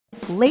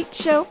Late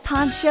Show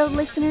Pod Show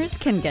listeners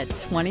can get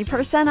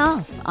 20%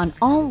 off on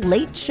all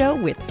Late Show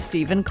with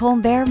Stephen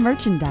Colbert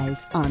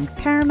merchandise on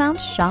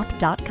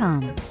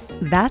ParamountShop.com.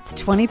 That's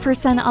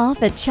 20%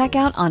 off at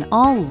checkout on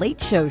all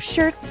Late Show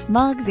shirts,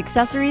 mugs,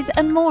 accessories,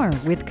 and more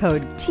with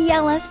code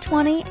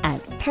TLS20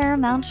 at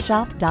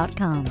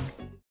ParamountShop.com.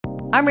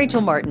 I'm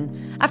Rachel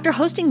Martin. After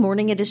hosting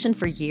Morning Edition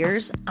for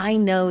years, I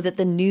know that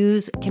the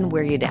news can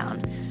wear you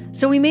down.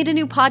 So we made a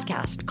new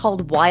podcast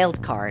called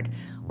Wild Card,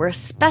 where a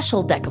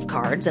special deck of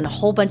cards and a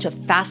whole bunch of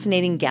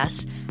fascinating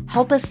guests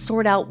help us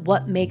sort out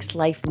what makes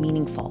life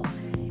meaningful.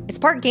 It's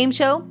part game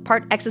show,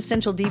 part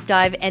existential deep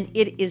dive, and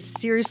it is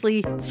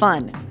seriously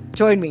fun.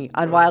 Join me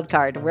on Wild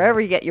Card,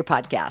 wherever you get your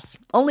podcasts,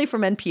 only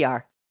from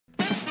NPR.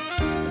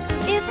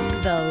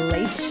 It's the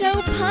Late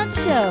Show Pod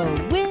Show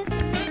with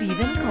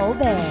Stephen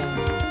Colbert.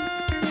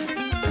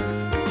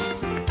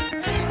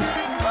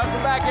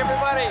 Welcome back,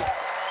 everybody.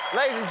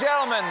 Ladies and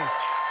gentlemen.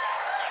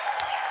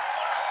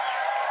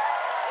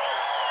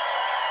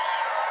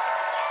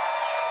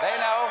 They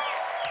know.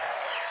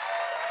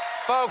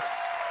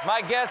 Folks,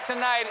 my guest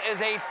tonight is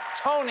a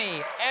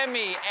Tony,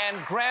 Emmy, and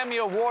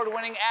Grammy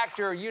Award-winning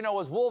actor you know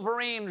as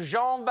Wolverine,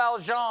 Jean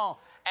Valjean,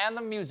 and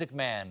the Music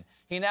Man.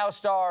 He now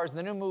stars in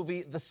the new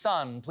movie, The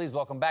Sun. Please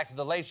welcome back to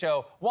The Late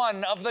Show,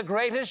 one of the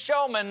greatest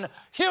showmen,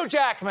 Hugh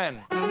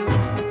Jackman. I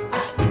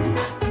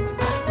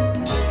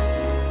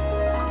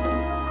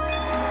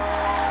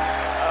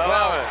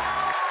love it.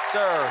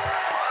 Sir.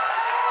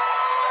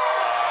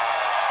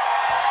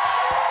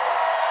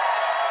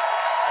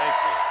 Thank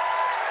you.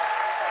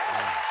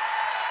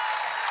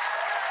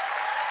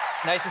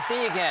 Nice to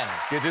see you again.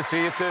 It's good to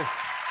see you, too.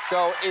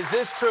 So, is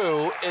this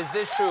true? Is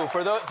this true?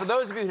 For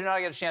those of you who did not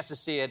get a chance to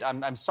see it,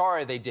 I'm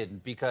sorry they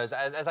didn't, because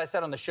as I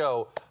said on the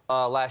show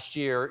last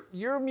year,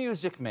 your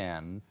Music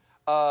Man,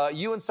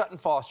 you and Sutton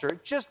Foster,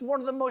 just one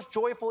of the most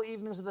joyful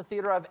evenings at the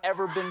theater I've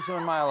ever been to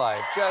in my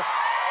life. Just...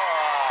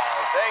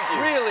 Thank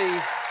you. Really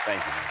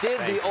Thank you. did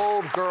Thank the you.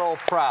 old girl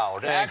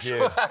proud. Thank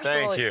you.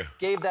 Thank you.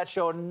 Gave that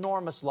show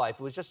enormous life.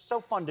 It was just so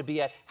fun to be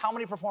at. How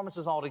many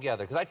performances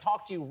altogether? Because I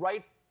talked to you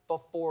right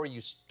before you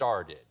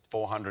started.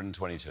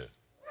 422.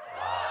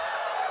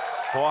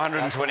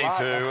 422. That's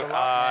a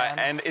lot, man.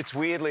 And it's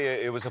weirdly,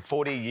 it was a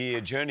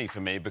 40-year journey for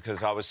me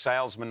because I was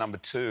salesman number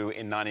 2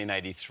 in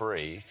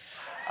 1983.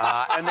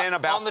 And then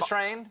about... On the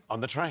train? On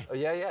the train. Oh,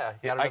 yeah.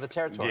 Got another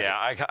territory.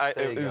 Yeah,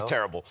 it was go.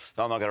 terrible.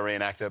 I'm not going to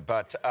reenact it,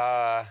 but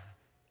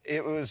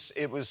it was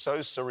so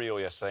surreal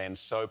yesterday and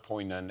so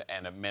poignant,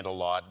 and it meant a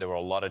lot. There were a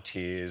lot of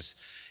tears.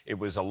 It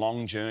was a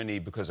long journey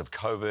because of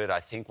COVID. I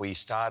think we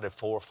started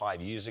 4 or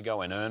 5 years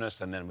ago in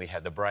earnest, and then we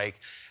had the break.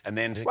 And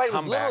then to Right,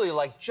 come it was back...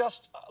 literally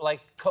just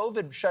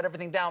COVID shut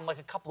everything down like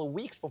a couple of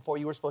weeks before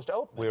you were supposed to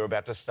open. We were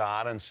about to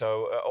start, and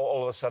so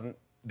all of a sudden...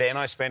 Then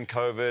I spent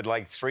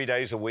COVID 3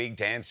 days a week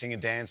dancing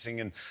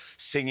and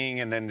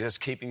singing and then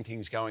just keeping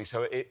things going.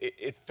 So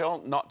it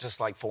felt not just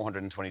like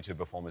 422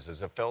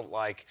 performances. It felt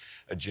like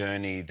a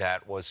journey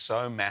that was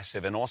so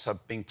massive, and also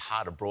being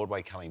part of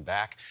Broadway coming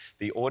back.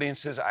 The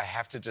audiences, I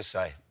have to just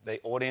say,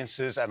 the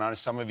audiences, and I know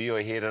some of you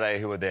are here today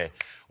who were there,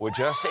 were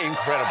just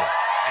incredible.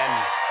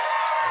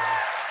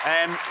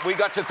 And we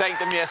got to thank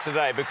them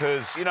yesterday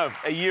because,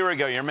 a year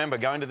ago, you remember,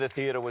 going to the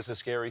theatre was a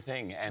scary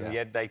thing, and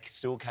yet they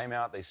still came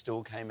out,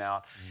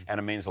 and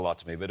it means a lot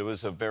to me. But it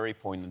was a very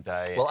poignant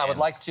day. Well, I would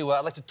like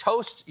to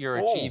toast your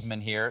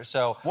achievement here.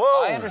 So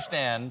Whoa. I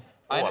understand.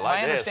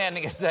 My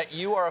understanding is that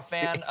you are a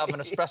fan of an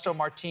espresso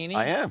martini.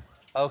 I am.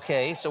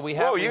 Okay, so we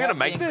have. Whoa, you're going to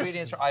make this?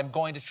 Ingredients. I'm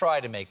going to try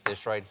to make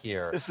this right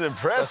here. This is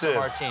impressive. Espresso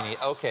martini.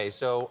 Okay,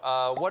 so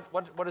what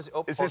is?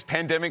 Is this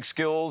pandemic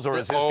skills, or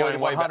is this going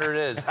way back? 100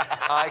 is.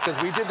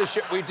 Because we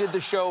did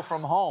the show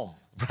from home.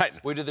 Right.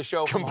 We did the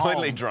show from home.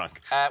 Completely drunk.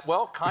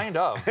 Well, kind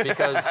of,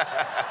 because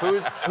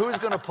who's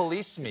going to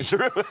police me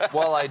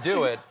while I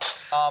do it?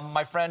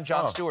 My friend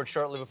Jon Stewart,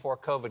 shortly before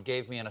COVID,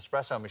 gave me an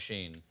espresso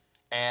machine.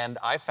 And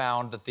I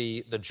found that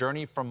the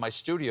journey from my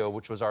studio,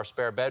 which was our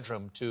spare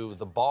bedroom, to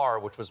the bar,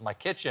 which was my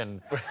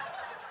kitchen,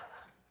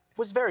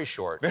 was very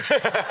short.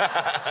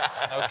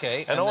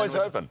 Okay. And always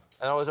open.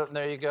 And always open.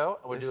 There you go.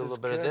 We'll do a little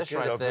bit of this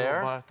right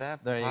there.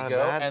 There you go.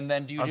 That. And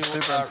then do you I'm do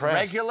super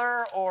impressed.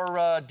 Regular or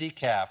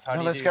decaf?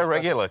 No, let's go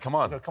regular. Come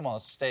on. Come on,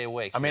 let's stay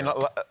awake. I mean,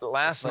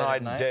 last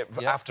night, Deb,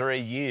 Yep. after a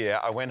year,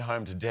 I went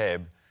home to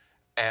Deb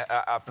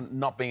after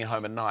not being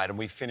home at night, and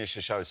we finished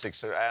the show at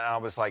 6, and I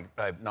was like,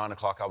 babe, 9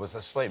 o'clock, I was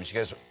asleep. And she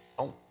goes,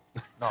 oh.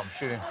 No, I'm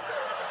shooting.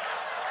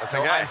 That's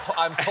So okay.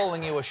 I'm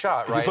pulling you a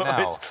shot right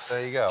now.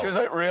 There you go. She was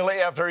like,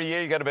 really? After a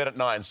year, you go to bed at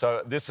 9.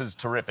 So this is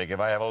terrific. If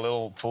I have a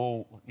little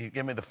full... You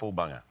give me the full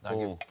bunger.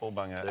 Full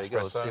bunger. There you go.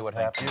 Let's espresso. see what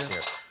Thank happens you.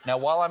 here. Now,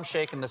 while I'm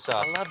shaking this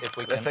up, if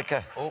we can... That's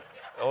okay. Oh,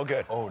 all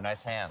good. Oh,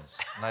 nice hands.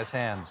 Nice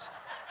hands.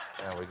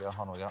 There we go.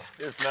 Hold on, we go.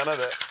 There's none of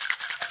that.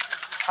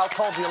 How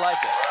cold do you like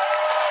it?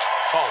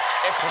 Cold.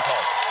 Extra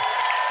cold.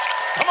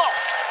 Come on.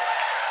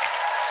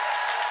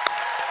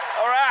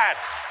 All right.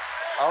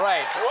 All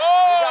right.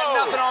 Whoa! You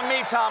got nothing on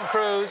me, Tom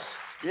Cruise.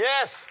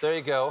 Yes. There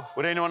you go.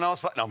 Would anyone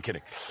else like... No, I'm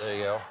kidding. There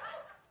you go.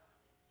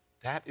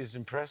 That is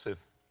impressive.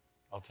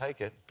 I'll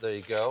take it. There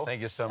you go.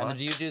 Thank you so And much. then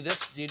do you do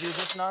this? Do you do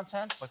this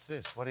nonsense? What's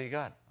this? What do you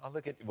got? Oh,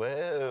 look at...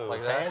 Whoa,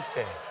 Like that?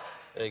 fancy.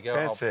 There you go.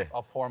 Fancy.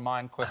 I'll pour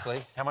mine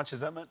quickly. How much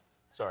is that, mate?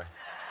 Sorry.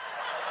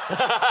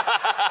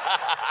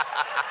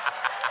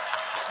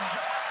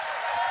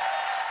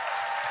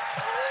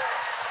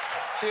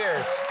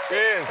 Cheers.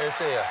 Cheers. Here,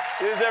 see ya.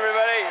 Cheers,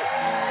 everybody.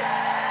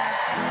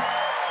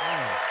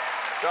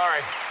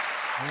 Sorry.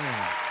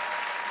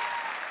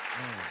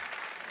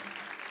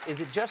 Is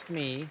it just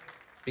me?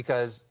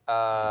 Because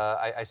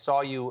I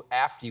saw you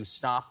after you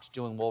stopped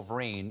doing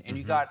Wolverine, and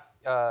you got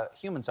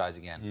human size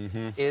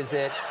again. Is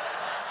it?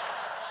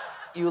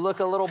 You look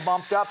a little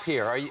bumped up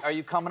here. Are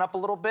you coming up a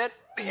little bit?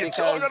 What are you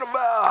talking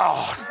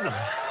about?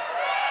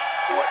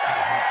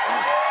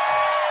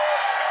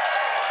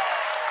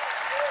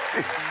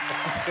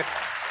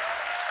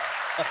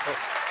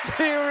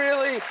 Do you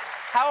really?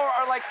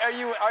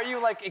 Are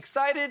you like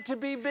excited to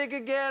be big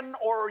again,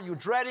 or are you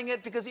dreading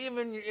it? Because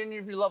even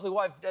your lovely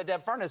wife,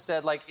 Deb Furness,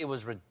 said like it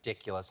was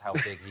ridiculous how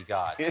big he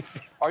got.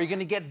 Are you going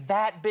to get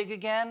that big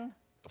again?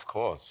 Of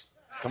course.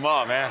 Come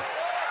on, man.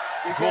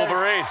 It's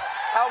Wolverine.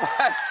 How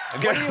much?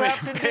 What do you have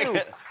to do?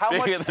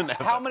 Bigger than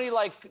ever. How many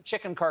like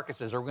chicken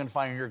carcasses are we going to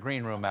find in your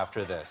green room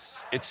after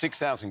this? It's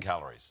 6,000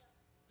 calories.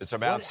 It's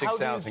about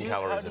 6,000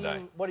 calories a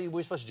day. What are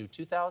we supposed to do?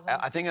 2,000?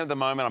 I think at the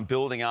moment I'm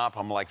building up.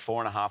 I'm like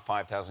 4,500,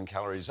 5,000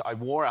 calories. I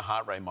wore a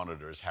heart rate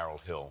monitor as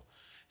Harold Hill.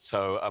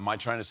 So my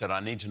trainer said, I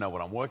need to know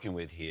what I'm working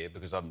with here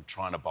because I'm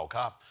trying to bulk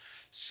up.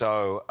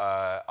 So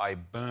I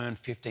burn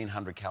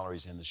 1,500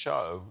 calories in the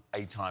show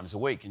 8 times a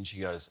week. And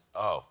she goes,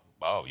 oh,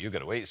 you got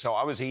to eat. So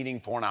I was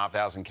eating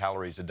 4,500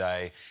 calories a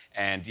day.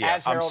 And yeah,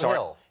 as Harold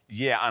Hill.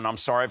 Yeah, and I'm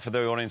sorry for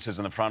the audiences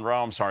in the front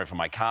row. I'm sorry for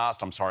my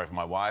cast. I'm sorry for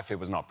my wife. It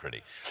was not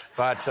pretty.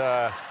 But,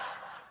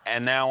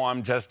 and now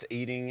I'm just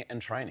eating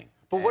and training.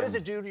 But what does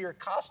it do to your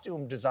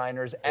costume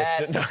designers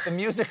at the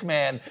Music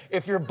Man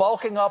if you're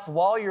bulking up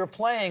while you're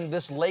playing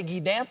this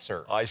leggy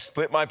dancer? I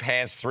split my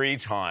pants 3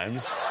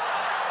 times.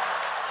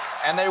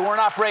 And they were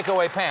not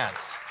breakaway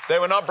pants. They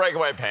were not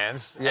breakaway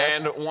pants. Yes.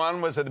 And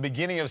one was at the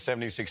beginning of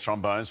 76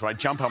 Trombones, where I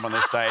jump up on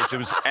the stage.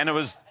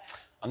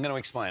 I'm going to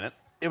explain it.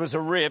 It was a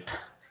rip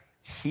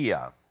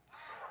here.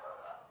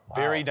 Wow.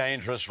 Very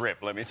dangerous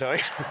rip, let me tell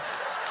you.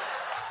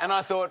 And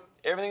I thought,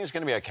 everything's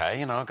going to be okay.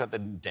 You know, I've got the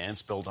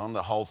dance belt on,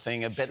 the whole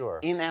thing. But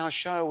in our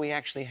show, we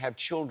actually have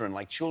children,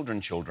 like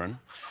children.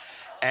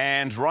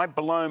 And right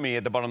below me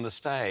at the bottom of the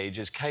stage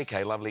is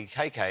KK, lovely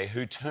KK,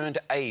 who turned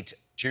 8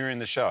 during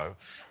the show.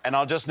 And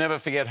I'll just never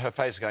forget her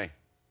face going...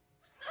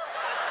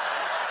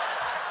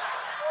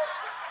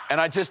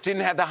 And I just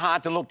didn't have the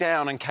heart to look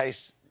down in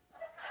case...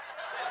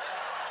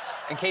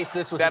 In case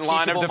this was that a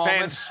line of teachable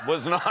defence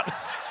was not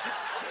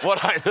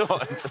what I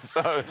thought.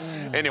 So,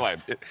 anyway,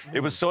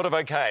 it was sort of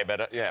okay,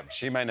 but yeah,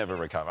 she may never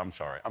recover. I'm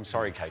sorry. I'm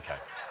sorry, KK.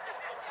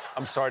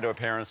 I'm sorry to her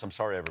parents. I'm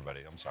sorry,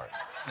 everybody. I'm sorry.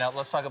 Now,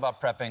 let's talk about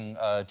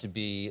prepping to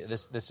be...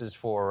 This is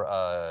for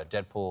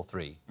Deadpool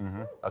 3.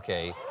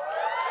 Okay.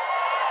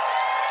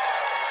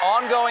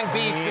 Ongoing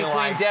beef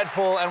between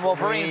Deadpool and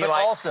Wolverine, but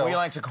also... We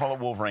like to call it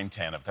Wolverine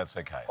 10, if that's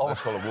okay. Oh.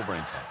 Let's call it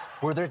Wolverine 10.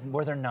 Were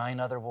there 9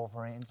 other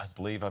Wolverines? I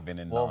believe I've been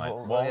in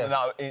 9. Well, yes.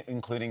 No,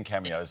 including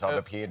cameos. I've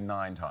appeared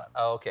 9 times.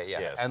 Oh, okay,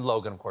 yeah. Yes. And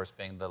Logan, of course,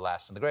 being the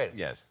last and the greatest.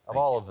 Yes. Of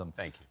all of them.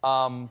 Thank you.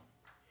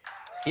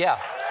 Yeah.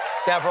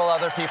 Several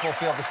other people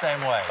feel the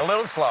same way. A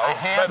little slow. A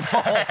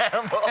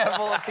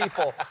handful of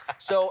people.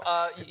 So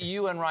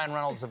you and Ryan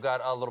Reynolds have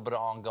got a little bit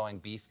of ongoing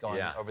beef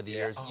going over the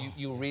years. Oh.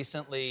 You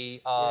recently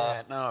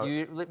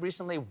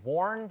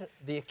warned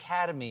the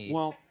Academy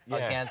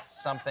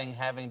against something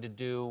having to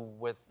do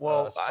with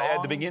a song.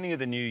 At the beginning of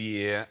the new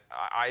year,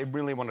 I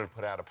really wanted to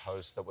put out a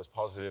post that was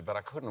positive, but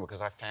I couldn't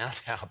because I found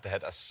out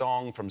that a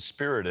song from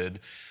Spirited,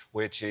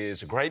 which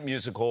is a great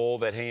musical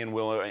that he and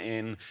Will are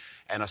in,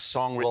 and a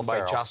song written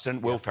by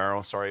Will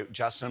Ferrell,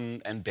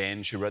 Justin and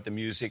Ben, who wrote the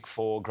music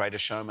for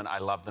Greatest Showman. I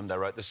love them. They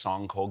wrote the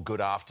song called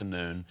Good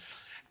Afternoon.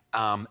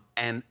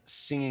 And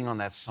singing on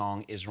that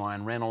song is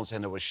Ryan Reynolds,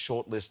 and it was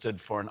shortlisted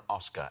for an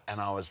Oscar.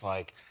 And I was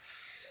like,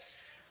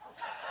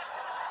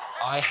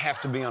 I have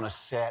to be on a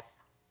set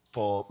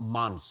for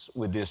months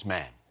with this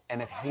man.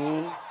 And if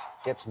he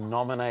gets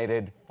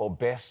nominated for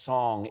Best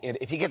Song,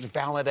 if he gets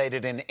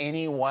validated in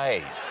any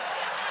way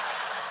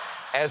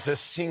as a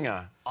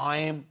singer, I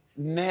am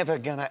never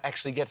going to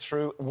actually get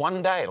through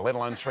one day, let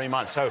alone 3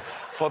 months. So,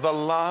 for the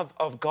love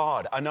of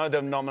God, I know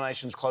the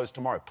nominations close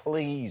tomorrow.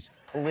 Please.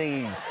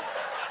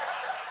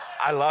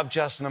 I love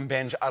Justin and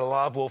Benj. I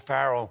love Will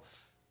Ferrell.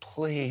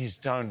 Please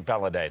don't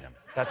validate him.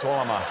 That's all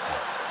I'm asking.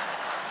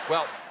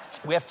 Well,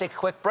 we have to take a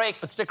quick break,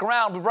 but stick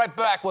around. We'll be right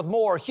back with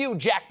more Hugh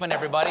Jackman,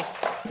 everybody.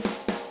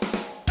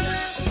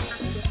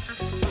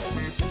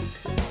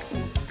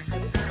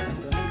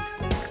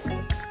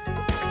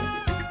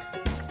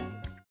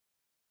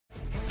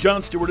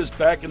 Jon Stewart is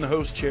back in the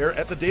host chair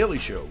at The Daily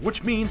Show,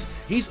 which means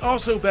he's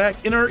also back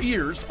in our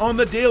ears on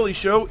The Daily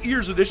Show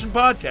Ears Edition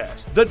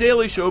podcast. The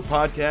Daily Show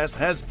podcast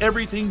has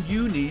everything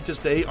you need to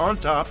stay on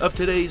top of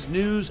today's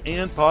news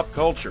and pop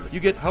culture. You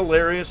get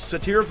hilarious,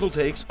 satirical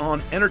takes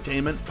on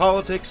entertainment,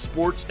 politics,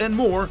 sports, and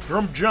more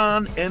from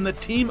Jon and the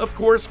team of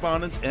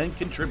correspondents and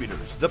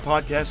contributors. The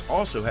podcast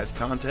also has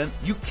content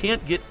you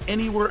can't get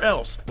anywhere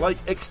else, like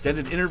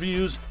extended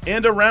interviews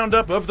and a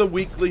roundup of the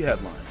weekly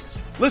headlines.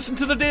 Listen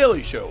to The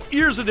Daily Show,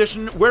 Ears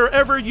Edition,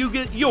 wherever you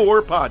get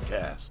your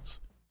podcasts.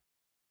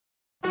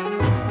 Hey,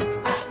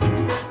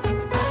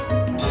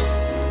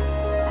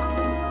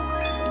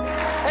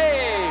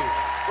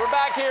 we're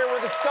back here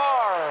with the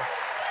star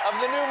of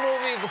the new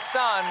movie, The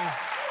Son,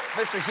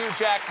 Mr. Hugh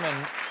Jackman.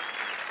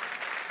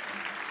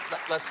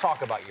 Let's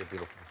talk about your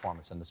beautiful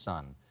performance in The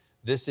Son.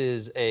 This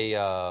is a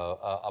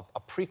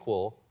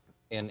prequel,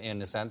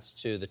 in a sense,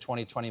 to the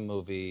 2020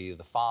 movie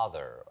The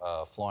Father.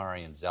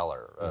 Florian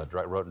Zeller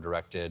wrote and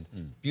directed.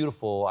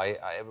 Beautiful.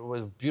 It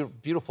was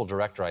beautiful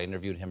director. I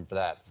interviewed him for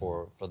that,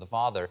 for The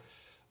Father.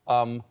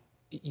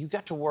 You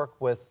got to work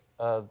with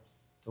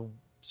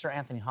Sir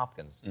Anthony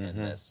Hopkins in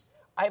this.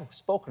 I've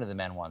spoken to the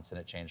man once, and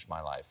it changed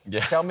my life.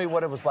 Yeah. Tell me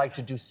what it was like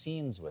to do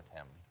scenes with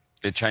him.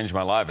 It changed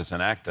my life as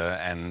an actor,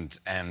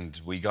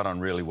 and we got on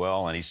really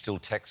well, and he still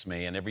texts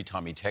me, and every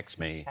time he texts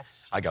me,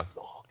 I go,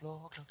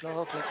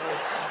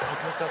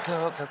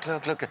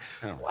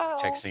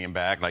 texting him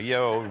back, like,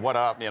 yo, what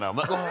up, you know.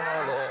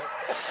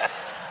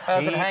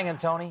 How's it hanging,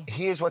 Tony?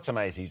 Here's what's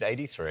amazing. He's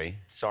 83.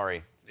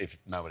 Sorry if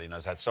nobody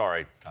knows that.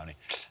 Sorry, Tony.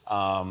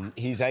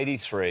 He's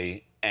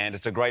 83, and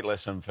it's a great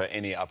lesson for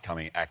any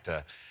upcoming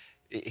actor.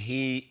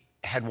 He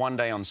had one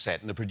day on set,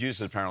 and the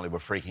producers apparently were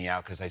freaking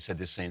out because they said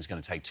this scene's going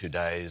to take 2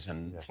 days,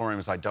 and Florian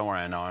was like, don't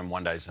worry, I know him,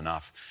 1 day's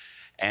enough.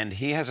 And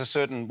he has a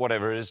certain,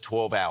 whatever it is,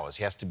 12 hours.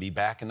 He has to be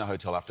back in the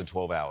hotel after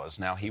 12 hours.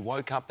 Now, he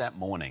woke up that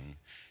morning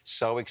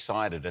so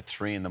excited at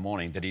 3 in the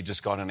morning that he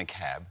just got in a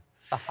cab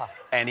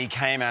and he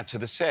came out to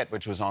the set,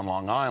 which was on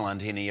Long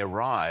Island, and he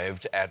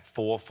arrived at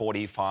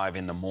 4:45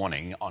 in the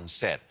morning on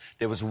set.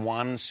 There was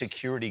one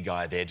security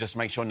guy there just to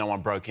make sure no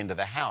one broke into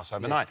the house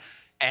overnight,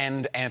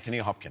 and Anthony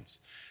Hopkins.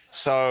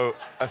 So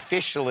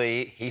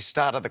officially, he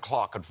started the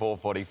clock at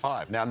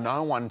 4:45. Now,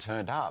 no one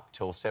turned up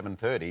till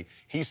 7:30.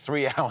 He's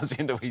 3 hours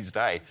into his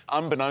day,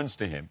 unbeknownst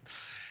to him.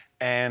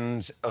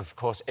 And, of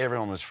course,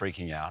 everyone was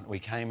freaking out. We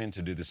came in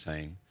to do the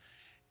scene,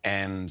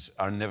 and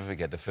I'll never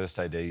forget, the first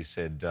AD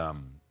said,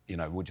 you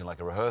know, would you like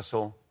a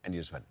rehearsal? And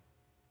you just went,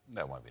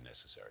 that won't be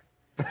necessary.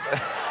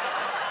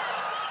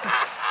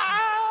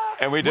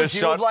 And we just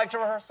Would you have liked a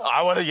rehearsal?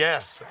 I wanted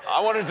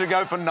to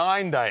go for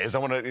 9 days. I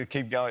wanted to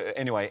keep going.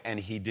 Anyway, and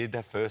he did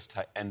the first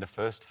take. And the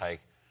first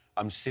take,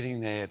 I'm sitting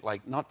there,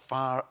 like, not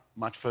far,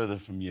 much further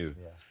from you,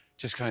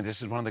 just going,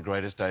 this is one of the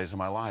greatest days of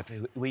my life.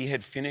 We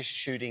had finished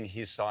shooting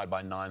his side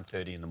by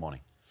 9:30 in the morning.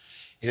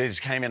 He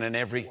just came in, and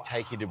every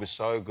take he did was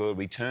so good.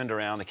 We turned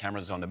around, the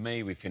camera's onto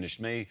me, we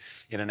finished me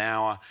in an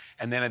hour.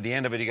 And then at the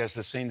end of it, he goes,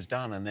 the scene's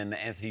done. And then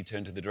Anthony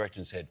turned to the director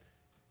and said,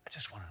 I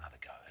just want another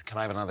go. Can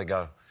I have another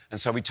go? And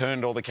so we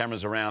turned all the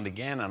cameras around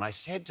again, and I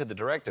said to the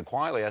director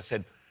quietly, I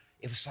said,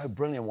 it was so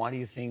brilliant, why do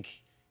you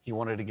think he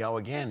wanted to go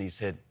again? He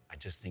said, I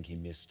just think he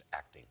missed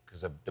acting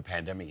because of the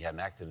pandemic. He hadn't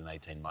acted in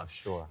 18 months.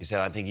 Sure. He said,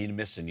 I think he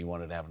missed it and he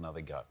wanted to have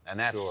another go. And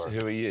that's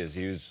who he is.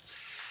 He loves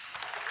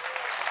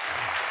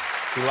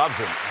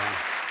it.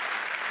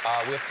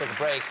 We have to take a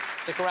break.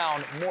 Stick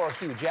around, more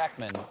Hugh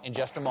Jackman in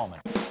just a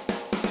moment.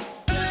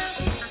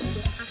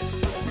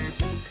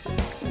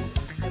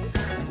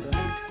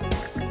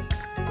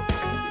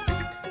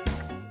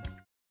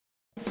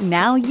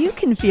 Now you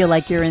can feel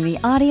like you're in the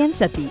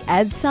audience at the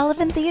Ed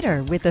Sullivan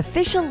Theater with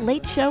official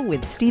Late Show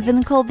with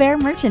Stephen Colbert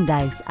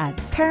merchandise at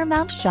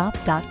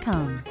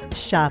ParamountShop.com.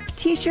 Shop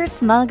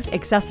t-shirts, mugs,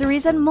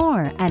 accessories, and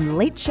more. And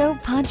Late Show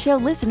Pod Show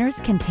listeners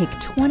can take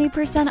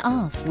 20%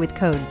 off with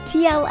code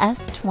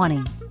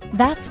TLS20.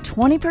 That's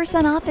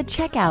 20% off at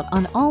checkout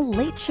on all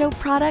Late Show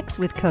products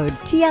with code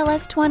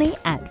TLS20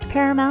 at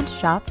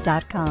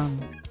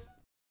ParamountShop.com.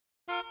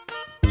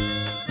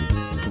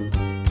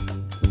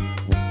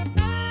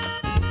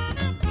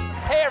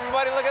 Hey,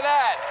 everybody, look at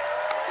that.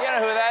 You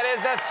know who that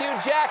is. That's Hugh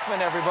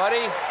Jackman,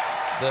 everybody.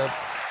 The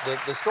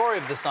story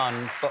of The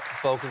Son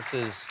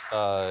focuses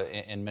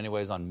in many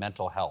ways on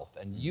mental health.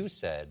 And you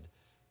said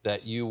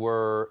that you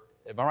were,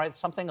 am I right,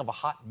 something of a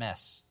hot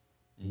mess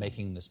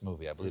making this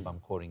movie. I believe I'm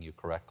quoting you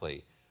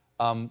correctly.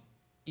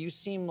 You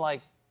seem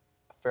like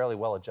a fairly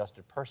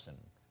well-adjusted person.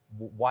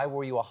 Why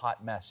were you a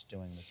hot mess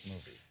doing this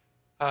movie?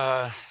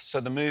 So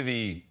the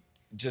movie,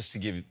 just to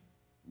give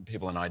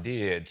people an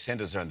idea, it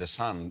centres around The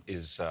Son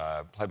is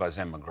played by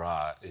Zen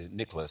McGrath,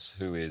 Nicholas,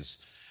 who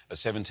is a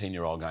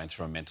 17-year-old going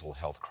through a mental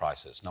health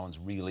crisis. No one's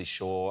really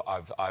sure.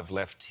 I've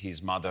left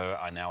his mother.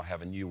 I now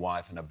have a new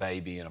wife and a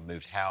baby and a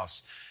moved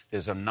house.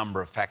 There's a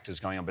number of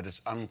factors going on, but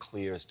it's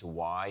unclear as to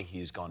why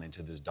he's gone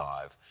into this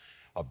dive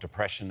of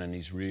depression, and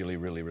he's really,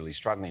 really, really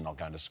struggling, not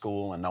going to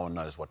school, and no one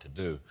knows what to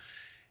do.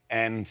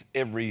 And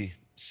every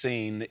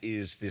scene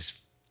is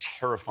this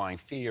terrifying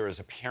fear as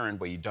a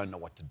parent where you don't know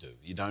what to do.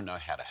 You don't know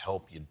how to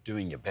help. You're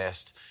doing your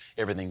best.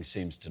 Everything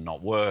seems to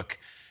not work.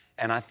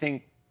 And I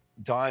think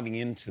diving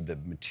into the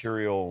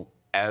material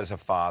as a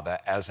father,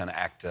 as an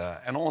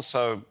actor, and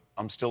also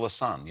I'm still a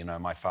son. You know,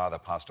 my father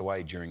passed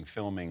away during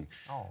filming.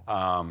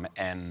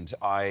 And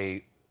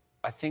I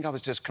think I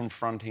was just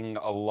confronting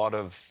a lot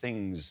of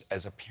things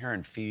as a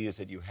parent, fears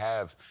that you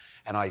have.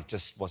 And I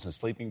just wasn't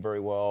sleeping very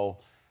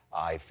well.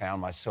 I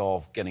found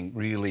myself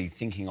really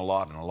thinking a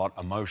lot and a lot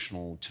of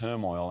emotional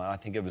turmoil. And I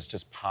think it was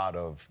just part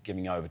of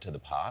giving over to the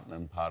part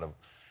and part of,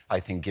 I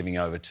think, giving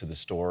over to the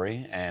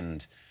story.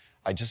 And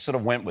I just sort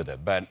of went with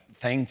it. But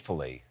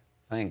thankfully,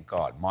 thank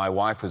God, my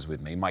wife was with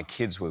me, my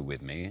kids were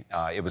with me.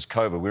 It was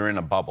COVID. We were in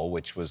a bubble,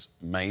 which was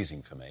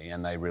amazing for me,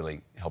 and they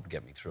really helped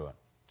get me through it.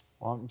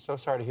 Well, I'm so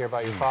sorry to hear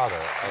about your father.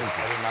 I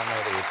did not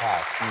know that he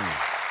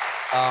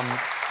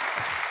passed.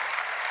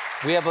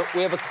 We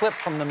have a clip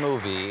from the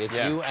movie. It's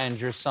you and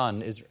your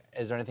son. Is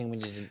there anything we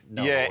need to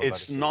know? Yeah,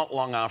 it's not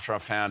long after I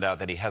found out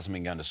that he hasn't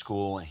been going to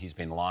school and he's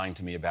been lying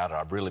to me about it.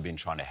 I've really been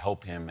trying to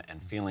help him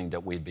and feeling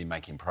that we'd be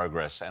making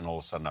progress, and all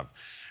of a sudden I've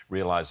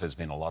realised there's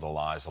been a lot of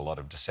lies, a lot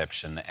of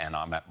deception, and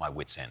I'm at my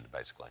wit's end,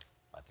 basically,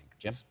 I think.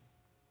 Jim?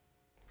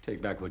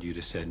 Take back what you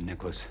just said,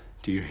 Nicholas.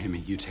 Do you hear me?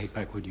 You take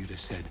back what you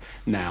just said.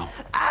 Now.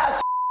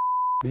 Ass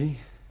Me?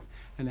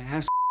 And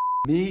ass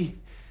me?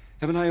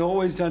 Haven't I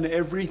always done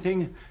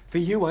everything for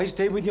you? I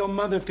stayed with your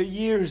mother for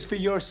years for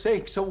your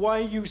sake. So why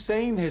are you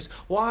saying this?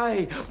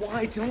 Why?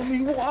 Why? Tell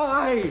me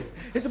why.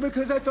 Is it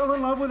because I fell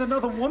in love with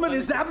another woman?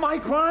 Is that my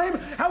crime?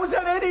 How is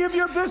that any of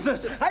your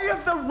business? I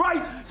have the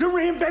right to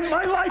reinvent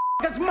my life.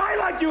 It's my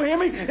life, you hear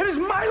me? It is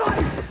my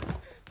life.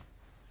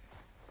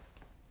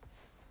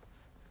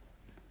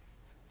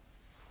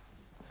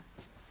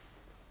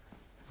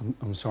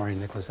 I'm sorry,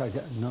 Nicholas. I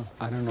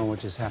don't know what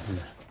just happened.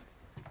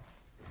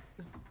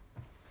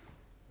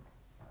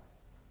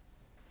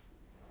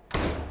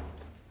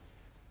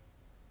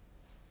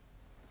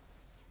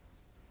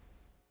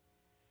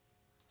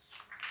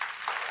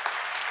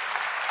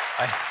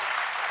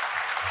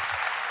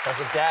 As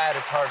a dad,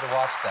 it's hard to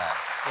watch that.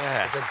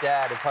 Yeah. As a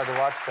dad, it's hard to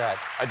watch that.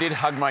 I did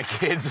hug my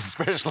kids,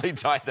 especially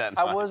tight that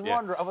night. I was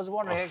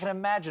wondering. I can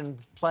imagine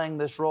playing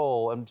this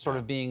role and sort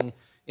of being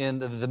in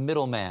the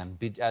middleman,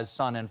 as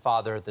son and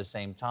father at the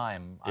same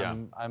time. Yeah.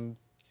 I'm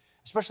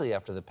especially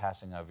after the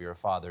passing of your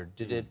father.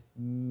 Did it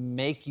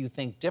make you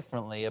think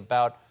differently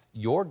about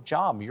your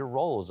job, your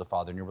role as a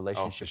father, and your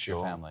relationship to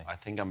your family? I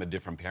think I'm a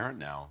different parent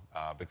now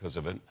because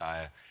of it.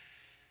 I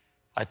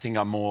think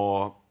I'm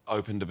more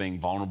open to being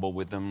vulnerable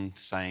with them,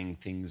 saying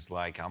things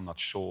like, I'm not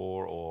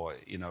sure, or,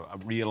 you know,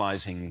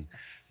 realising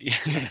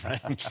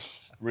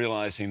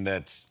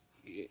that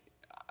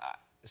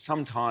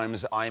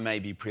sometimes I may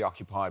be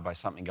preoccupied by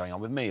something going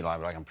on with me,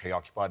 like I'm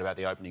preoccupied about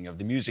the opening of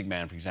The Music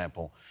Man, for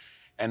example,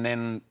 and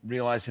then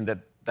realising that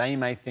they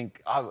may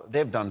think, oh,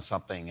 they've done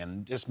something,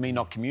 and just me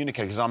not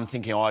communicating, because I'm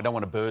thinking, I don't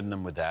want to burden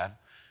them with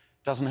that,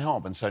 doesn't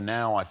help. And so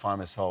now I find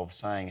myself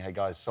saying, hey,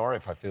 guys, sorry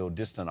if I feel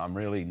distant. I'm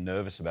really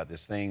nervous about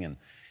this thing, and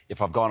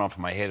if I've gone off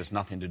in my head, it's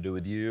nothing to do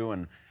with you.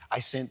 And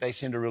they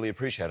seem to really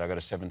appreciate it. I've got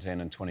a 17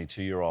 and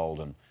 22-year-old,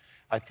 and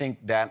I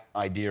think that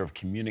idea of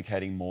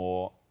communicating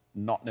more,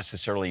 not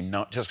necessarily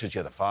just because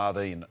you're the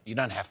father, you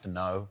don't have to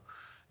know.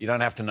 You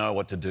don't have to know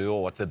what to do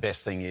or what the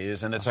best thing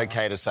is, and it's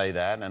okay to say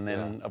that. And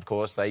then, of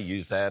course, they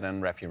use that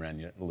and wrap you around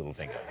your little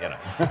finger, you know.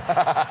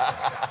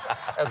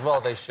 As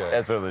well they should.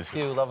 As well they should.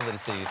 Hugh, lovely to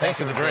see you. Thanks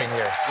for the drink.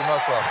 being here. You're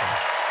most welcome.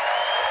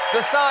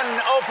 The Sun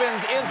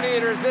opens in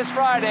theaters this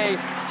Friday.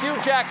 Hugh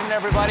Jackman,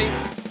 everybody.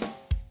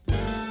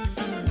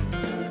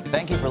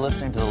 Thank you for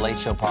listening to The Late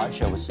Show Pod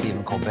Show with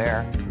Stephen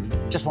Colbert.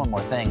 Just one more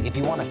thing. If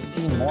you want to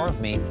see more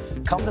of me,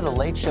 come to The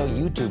Late Show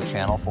YouTube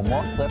channel for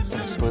more clips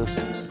and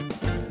exclusives.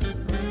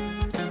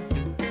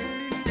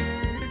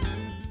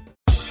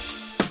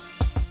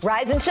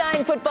 Rise and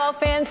shine, football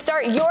fans.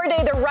 Start your day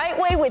the right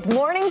way with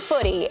Morning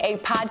Footy, a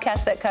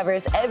podcast that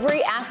covers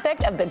every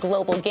aspect of the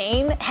global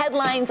game,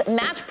 headlines,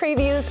 match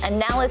previews,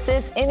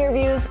 analysis,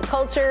 interviews,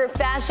 culture,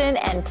 fashion,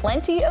 and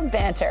plenty of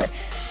banter.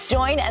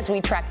 Join as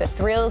we track the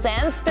thrills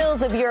and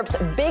spills of Europe's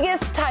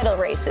biggest title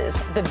races,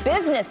 the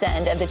business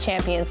end of the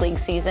Champions League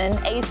season,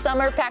 a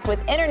summer packed with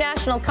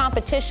international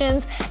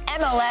competitions,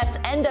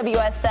 MLS,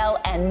 NWSL,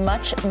 and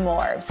much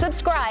more.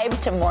 Subscribe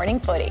to Morning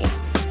Footy.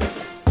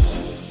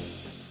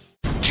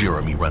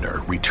 Jeremy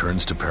Renner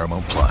returns to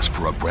Paramount Plus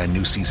for a brand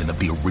new season of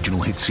the original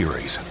hit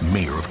series,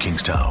 Mayor of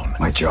Kingstown.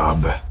 My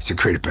job is to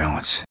create a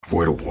balance,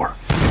 avoid a war.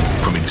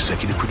 From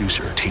executive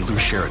producer Taylor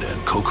Sheridan,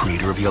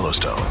 co-creator of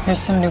Yellowstone. There's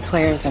some new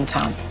players in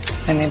town,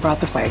 and they brought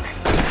the plague.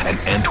 And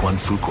Antoine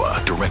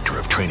Fuqua, director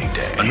of Training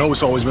Day. I know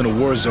it's always been a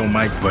war zone,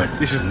 Mike, but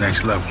this is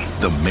next level.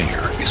 The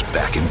Mayor is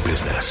back in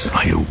business.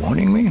 Are you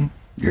warning me?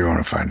 You're going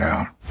to find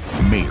out.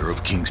 Mayor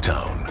of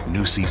Kingstown.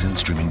 New season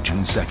streaming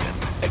June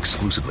 2nd,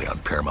 exclusively on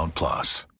Paramount Plus.